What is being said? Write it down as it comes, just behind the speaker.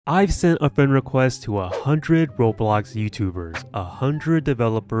I've sent a friend request to 100 Roblox YouTubers, 100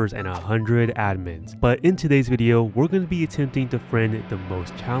 developers, and 100 admins. But in today's video, we're going to be attempting to friend the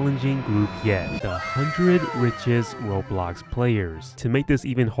most challenging group yet, the 100 richest Roblox players. To make this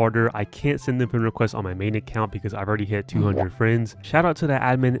even harder, I can't send them friend requests on my main account because I've already hit 200 friends. Shout out to the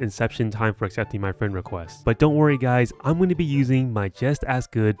admin Inception Time for accepting my friend request. But don't worry guys, I'm going to be using my Just As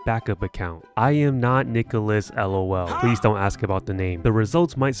Good backup account. I am not Nicholas LOL. Please don't ask about the name. The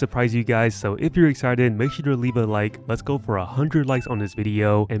results might surprise you guys, so if you're excited, make sure to leave a like. Let's go for 100 likes on this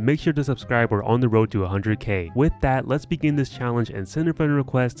video, and make sure to subscribe. We're on the road to 100k. With that, let's begin this challenge and send a friend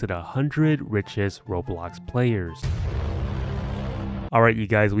request to the 100 richest Roblox players. Alright you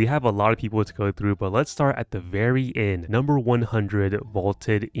guys, we have a lot of people to go through, but let's start at the very end. Number 100,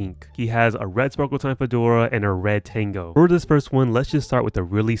 Vaulted Ink. He has a red Sparkle Time fedora and a red Tango. For this first one, let's just start with a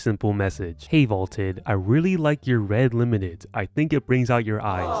really simple message. Hey Vaulted, I really like your red limited. I think it brings out your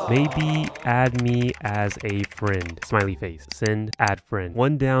eyes. Maybe add me as a friend. Smiley face. Send, add friend.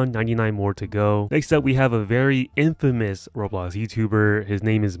 One down, 99 more to go. Next up, we have a very infamous Roblox YouTuber. His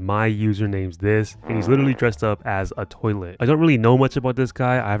name is My Username's This, and he's literally dressed up as a toilet. I don't really know much about this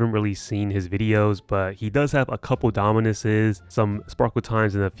guy. I haven't really seen his videos, but he does have a couple Dominuses, some Sparkle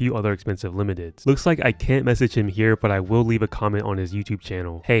Times, and a few other expensive limiteds. Looks like I can't message him here, but I will leave a comment on his YouTube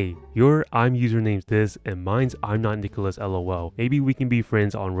channel. Hey, your I'm username's this and mine's I'm not Nicholas LOL. Maybe we can be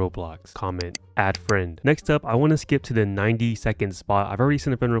friends on Roblox. Comment, add friend. Next up, I want to skip to the 90-second spot. I've already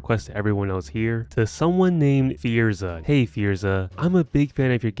sent a friend request to everyone else here. To someone named Fierza. Hey Fierza, I'm a big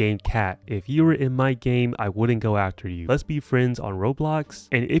fan of your game Cat. If you were in my game, I wouldn't go after you. Let's be friends on Roblox.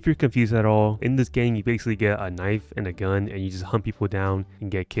 And if you're confused at all, in this game you basically get a knife and a gun and you just hunt people down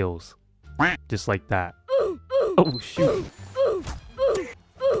and get kills. Just like that. Oh shoot.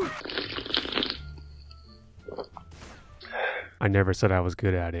 I never said I was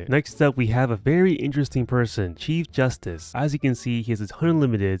good at it. Next up, we have a very interesting person, Chief Justice. As you can see, he has his 100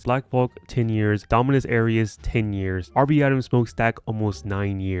 limiteds, Black Bulk 10 years, Dominus Areas 10 years, RB Item Smokestack almost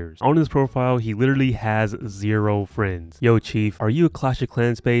 9 years. On his profile, he literally has 0 friends. Yo Chief, are you a Clash of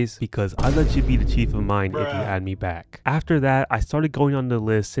Clans space? Because I'd let you be the chief of mine if you add me back. After that, I started going on the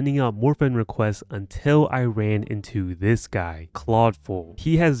list, sending out more friend requests until I ran into this guy, Claudeful.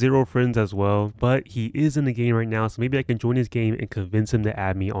 He has 0 friends as well, but he is in the game right now, so maybe I can join his game and convince him to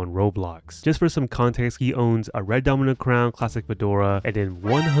add me on Roblox. Just for some context, he owns a red Domino Crown, classic fedora, and then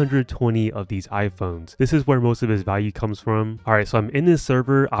 120 of these iPhones. This is where most of his value comes from. Alright, so I'm in this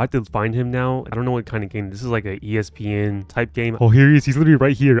server. I have to find him now. I don't know what kind of game. This is like a ESPN type game. Oh, here he is. He's literally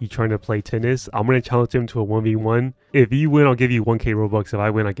right here. He's trying to play tennis. I'm going to challenge him to a 1v1. If you win, I'll give you 1k Robux. If I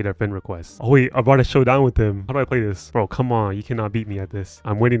win, I get a friend request. Oh wait, I'm about to showdown with him. How do I play this? Bro, come on. You cannot beat me at this.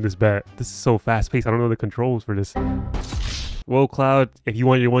 I'm winning this bet. This is so fast paced. I don't know the controls for this. Well, Cloud, if you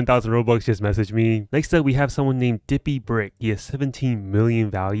want your 1,000 Robux, just message me. Next up, we have someone named Dippy Brick. He has 17 million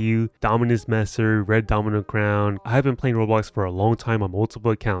value, Dominus Messer, Red Domino Crown. I have been playing Roblox for a long time on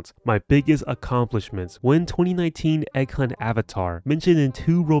multiple accounts. My biggest accomplishments: win 2019 Egg Hunt Avatar, mentioned in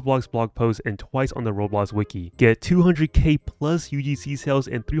 2 Roblox blog posts and twice on the Roblox wiki. Get 200k plus UGC sales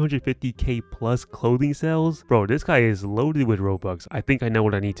and 350k plus clothing sales. Bro, this guy is loaded with Robux. I think I know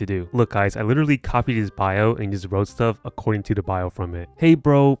what I need to do. Look guys, I literally copied his bio and just wrote stuff according to the bio from it. Hey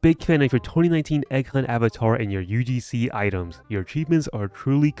bro, big fan of your 2019 Egg Hunt Avatar and your UGC items. Your achievements are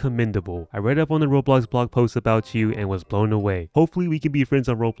truly commendable. I read up on the Roblox blog post about you and was blown away. Hopefully we can be friends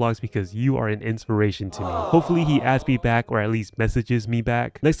on Roblox because you are an inspiration to me. Hopefully he adds me back or at least messages me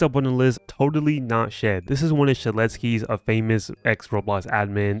back. Next up on the list, Totally Not Shed. This is one of Sheletsky's, a famous ex-Roblox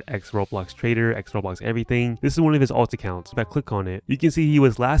admin, ex-Roblox trader, ex-Roblox everything. This is one of his alt accounts. If I click on it, you can see he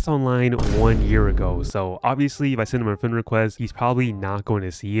was last online 1 year ago. So obviously if I send him a friend request, he's probably not going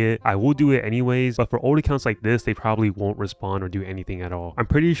to see it. I will do it anyways, but for old accounts like this, they probably won't respond or do anything at all. I'm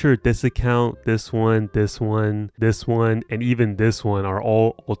pretty sure this account, this one, this one, this one, and even this one are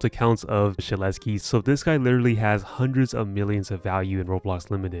all alt accounts of Sheletsky. So this guy literally has hundreds of millions of value in Roblox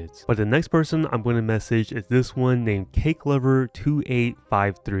limiteds. But the next person I'm going to message is this one named Cake Lover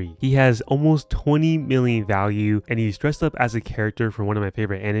 2853. He has almost 20 million value and he's dressed up as a character from one of my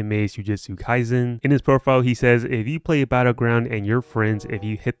favorite animes, Jujutsu Kaisen. In his profile, he says, if you play a battleground and your friends, if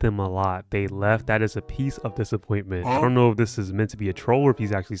you hit them a lot, they left, that is a piece of disappointment. I don't know if this is meant to be a troll or if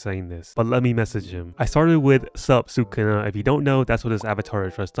he's actually saying this, but let me message him. I started with Sup Sukuna. If you don't know, that's what this avatar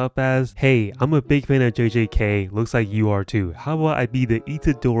is dressed up as. Hey, I'm a big fan of JJK. Looks like you are too. How about I be the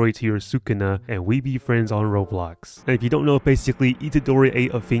Itadori to your Sukuna and we be friends on Roblox? And if you don't know, basically Itadori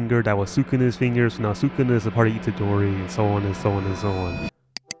ate a finger that was Sukuna's finger, so now Sukuna is a part of Itadori, and so on and so on and so on.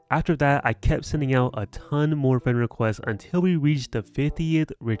 After that, I kept sending out a ton more friend requests until we reached the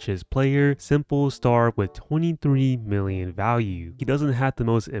 50th richest player, Simple Star, with 23 million value. He doesn't have the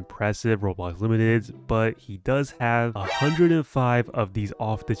most impressive Roblox limiteds, but he does have 105 of these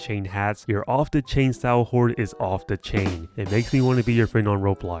off-the-chain hats. Your off-the-chain style horde is off the chain. It makes me want to be your friend on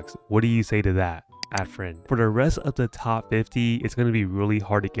Roblox. What do you say to that? Add friend. For the rest of the top 50, it's going to be really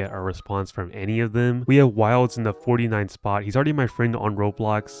hard to get a response from any of them. We have Wilds in the 49th spot. He's already my friend on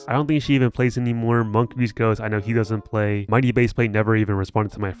Roblox. I don't think she even plays anymore. Monkeys Ghost, I know he doesn't play. Mighty Baseplate never even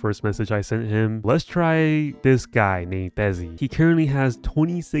responded to my first message I sent him. Let's try this guy named Bezzy. He currently has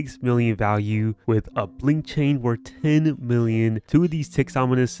 26 million value with a blink chain worth 10 million, 2 of these Tix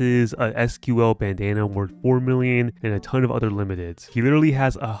Omnibuses, a SQL bandana worth 4 million, and a ton of other limiteds. He literally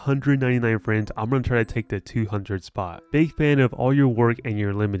has 199 friends. I'm gonna try to take the 200 spot. Big fan of all your work and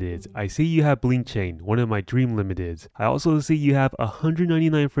your limiteds. I see you have Blink Chain, one of my dream limiteds. I also see you have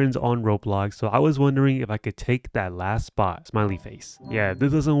 199 friends on Roblox, so I was wondering if I could take that last spot. Smiley face. Yeah, if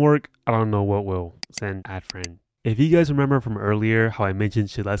this doesn't work, I don't know what will. Send add friend. If you guys remember from earlier how I mentioned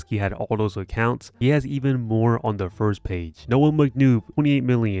Shilesky had all those accounts, he has even more on the first page. Noah McNoob, 28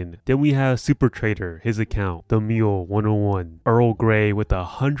 million. Then we have Super Trader, his account. The Mule, 101. Earl Grey with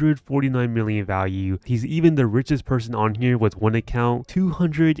 149 million value. He's even the richest person on here with one account,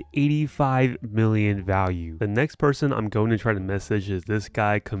 285 million value. The next person I'm going to try to message is this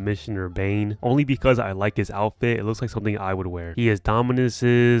guy, Commissioner Bane, only because I like his outfit. It looks like something I would wear. He has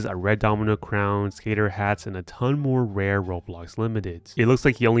Dominuses, a red domino crown, skater hats, and a ton more rare Roblox limiteds. It looks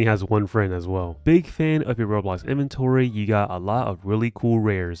like he only has one friend as well. Big fan of your Roblox inventory. You got a lot of really cool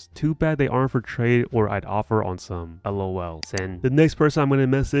rares. Too bad they aren't for trade, or I'd offer on some. LOL. Send. The next person I'm going to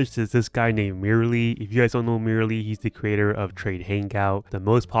message is this guy named Mirly. If you guys don't know Mirly, he's the creator of Trade Hangout, the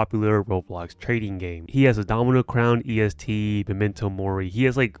most popular Roblox trading game. He has a Domino Crown, EST, Memento Mori. He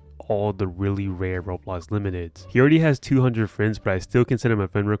has like all the really rare Roblox limiteds. He already has 200 friends, but I still can send him a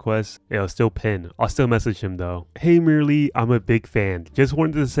friend request. It'll still pin. I'll still message him though. Hey Mirly, I'm a big fan. Just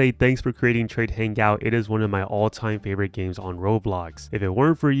wanted to say thanks for creating Trade Hangout. It is one of my all-time favorite games on Roblox. If it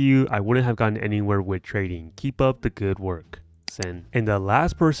weren't for you, I wouldn't have gotten anywhere with trading. Keep up the good work. Send. And the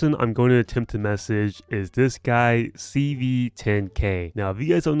last person I'm going to attempt to message is this guy, CV10K. Now, if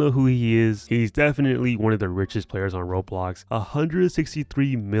you guys don't know who he is, he's definitely one of the richest players on Roblox.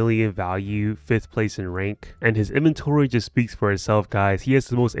 163 million value, 5th place in rank. And his inventory just speaks for itself, guys. He has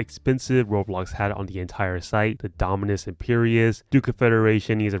the most expensive Roblox hat on the entire site, the Dominus Imperius, Duke of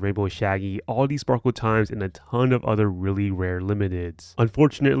Federation, he has a Rainbow Shaggy, all these Sparkle Times, and a ton of other really rare limiteds.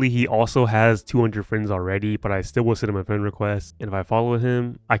 Unfortunately, he also has 200 friends already, but I still will send him a friend request. And if I follow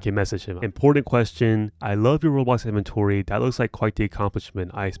him, I can message him. Important question. I love your Roblox inventory. That looks like quite the accomplishment.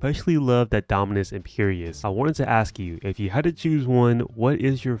 I especially love that Dominus Imperius. I wanted to ask you, if you had to choose one, what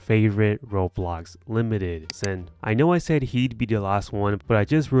is your favorite Roblox limited? Send. I know I said he'd be the last one, but I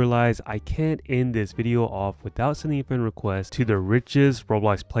just realized I can't end this video off without sending a friend request to the richest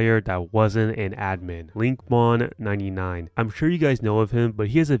Roblox player that wasn't an admin, Linkmon99. I'm sure you guys know of him, but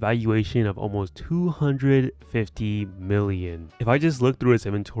he has a valuation of almost 250 million. If I just look through his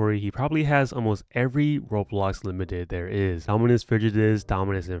inventory, he probably has almost every Roblox limited there is. Dominus Frigidus,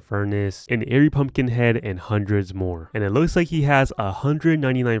 Dominus Infernus, an Airy Pumpkinhead, and hundreds more. And it looks like he has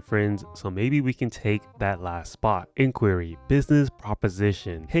 199 friends, so maybe we can take that last spot. Inquiry, business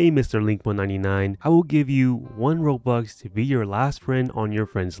proposition. Hey Mr. Link199, I will give you 1 Robux to be your last friend on your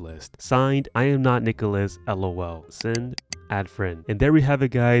friends list. Signed, I am not Nicholas, LOL. Send. Add friend. And there we have it,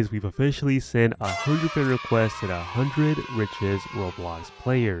 guys. We've officially sent 100 friend requests to the 100 richest Roblox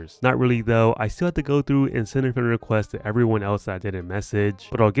players. Not really though. I still have to go through and send a friend request to everyone else that I didn't message,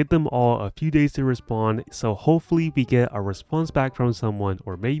 but I'll get them all a few days to respond. So hopefully we get a response back from someone,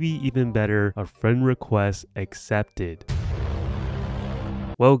 or maybe even better, a friend request accepted.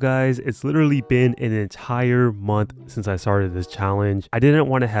 Well guys, it's literally been an entire month since I started this challenge. I didn't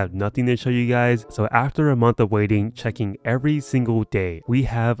want to have nothing to show you guys, so after a month of waiting, checking every single day, we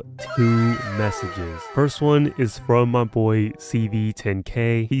have 2 messages. First one is from my boy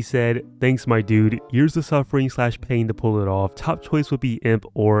CV10K. He said, thanks my dude, here's the suffering / pain to pull it off. Top choice would be Imp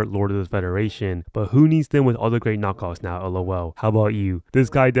or Lord of the Federation, but who needs them with all the great knockoffs now, lol. How about you? This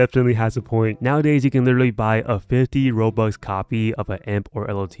guy definitely has a point. Nowadays you can literally buy a 50 Robux copy of an Imp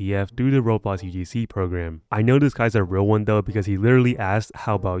or LOTF through the Roblox UGC program. I know this guy's a real one though, because he literally asked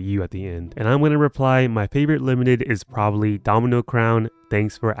how about you at the end, and I'm going to reply, my favorite limited is probably Domino Crown,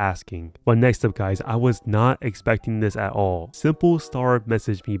 thanks for asking. But next up guys, I was not expecting this at all. Simple Star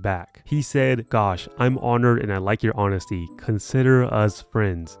messaged me back. He said, "Gosh, I'm honored and I like your honesty. Consider us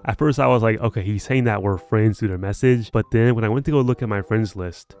friends." At first I was like, okay, he's saying that we're friends through the message, but then when I went to go look at my friends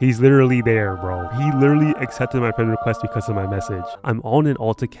list, he's literally there, bro. He literally accepted my friend request because of my message. I'm on an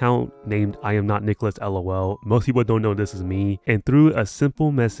alt account named I am not Nicholas LOL. Most people don't know this is me, and through a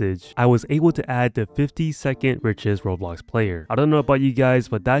simple message, I was able to add the 52nd richest Roblox player. I don't know about you guys,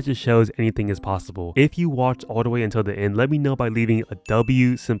 but that just shows anything is possible. If you watched all the way until the end, let me know by leaving a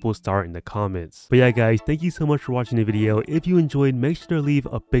W Simple Star in the comments. But yeah guys, thank you so much for watching the video. If you enjoyed, make sure to leave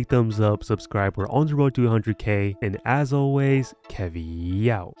a big thumbs up, subscribe. We're on the road to 100K, and as always, Kevvy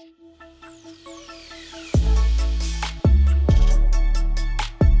out.